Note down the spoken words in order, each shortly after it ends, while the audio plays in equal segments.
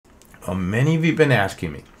or many of you have been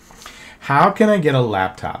asking me, how can I get a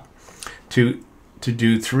laptop to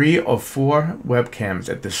do 3 or 4 webcams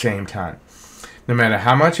at the same time? No matter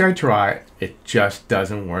how much I try, it just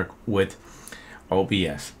doesn't work with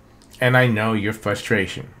OBS. And I know your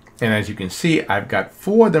frustration. And as you can see, I've got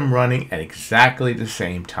 4 of them running at exactly the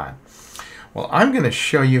same time. Well, I'm going to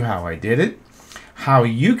show you how I did it, how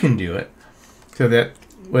you can do it, so that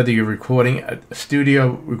whether you're recording a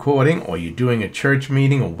studio recording or you're doing a church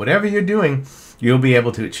meeting or whatever you're doing, you'll be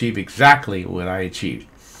able to achieve exactly what I achieved.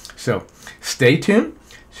 So stay tuned,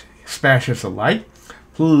 smash us a like,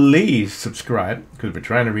 please subscribe, because we're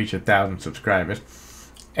trying to reach 1,000 subscribers,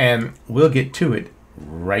 and we'll get to it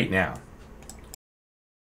right now.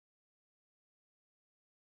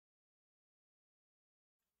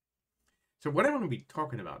 So what I want to be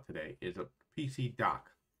talking about today is a PC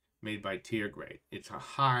dock made by Tiergrade. It's a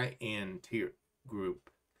high-end tier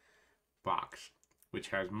group box, which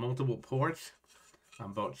has multiple ports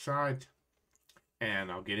on both sides,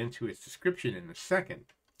 and I'll get into its description in a second.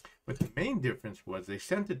 But the main difference was they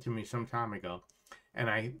sent it to me some time ago,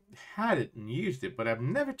 and I had it and used it, but I've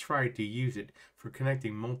never tried to use it for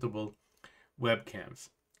connecting multiple webcams.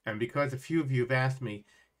 And because a few of you have asked me,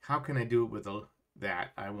 how can I do it with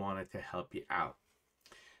that, I wanted to help you out.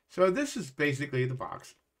 So this is basically the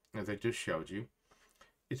box, as I just showed you.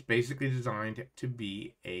 It's basically designed to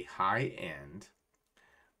be a high-end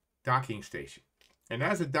docking station. And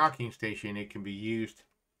as a docking station, it can be used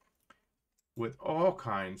with all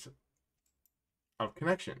kinds of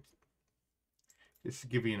connections. Just to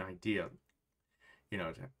give you an idea, you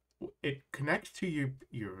know, it connects to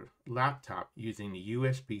your laptop using the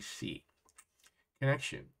USB-C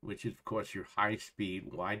connection, which is, of course, your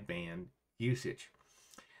high-speed, wideband usage.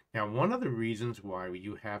 Now, one of the reasons why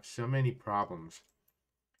you have so many problems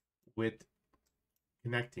with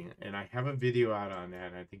connecting, and I have a video out on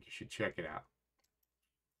that, and I think you should check it out.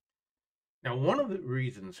 Now, one of the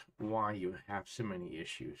reasons why you have so many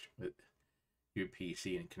issues with your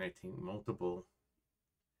PC and connecting multiple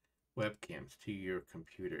webcams to your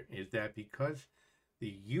computer is that because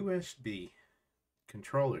the USB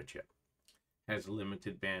controller chip has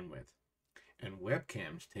limited bandwidth, and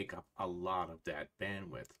webcams take up a lot of that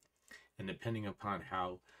bandwidth, and depending upon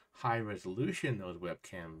how high resolution those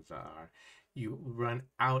webcams are, you run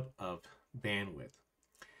out of bandwidth.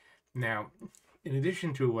 Now, in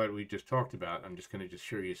addition to what we just talked about, I'm just going to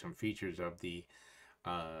show you some features of the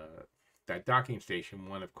that docking station.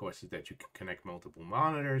 One, of course, is that you can connect multiple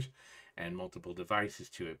monitors and multiple devices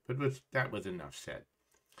to it, but that was enough said.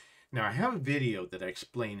 Now, I have a video that I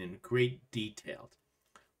explain in great detail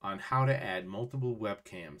on how to add multiple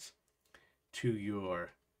webcams to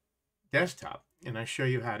your desktop, and I show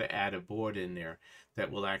you how to add a board in there that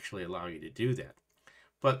will actually allow you to do that.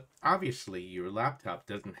 But obviously, your laptop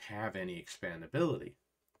doesn't have any expandability.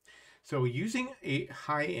 So using a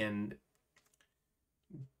high-end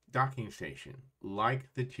docking station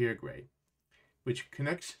like the Tiergrade, which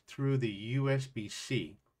connects through the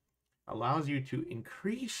USB-C, allows you to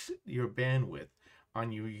increase your bandwidth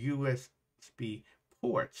on your USB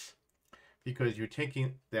ports, because you're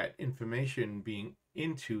taking that information being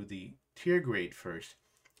into the Tiergrade first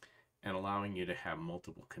and allowing you to have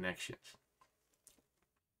multiple connections.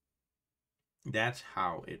 That's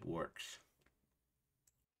how it works.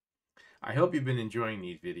 I hope you've been enjoying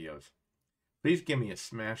these videos. Please give me a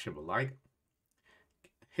smash of a like.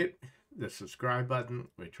 Hit the subscribe button.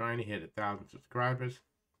 We're trying to hit 1,000 subscribers.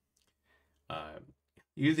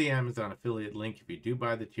 Use the Amazon affiliate link if you do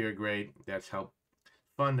buy the Tiergrade. That's helped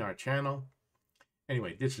fund our channel.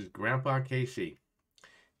 Anyway, this is Grandpa KC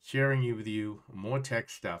sharing with you more tech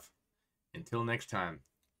stuff. Until next time,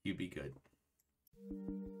 you be good.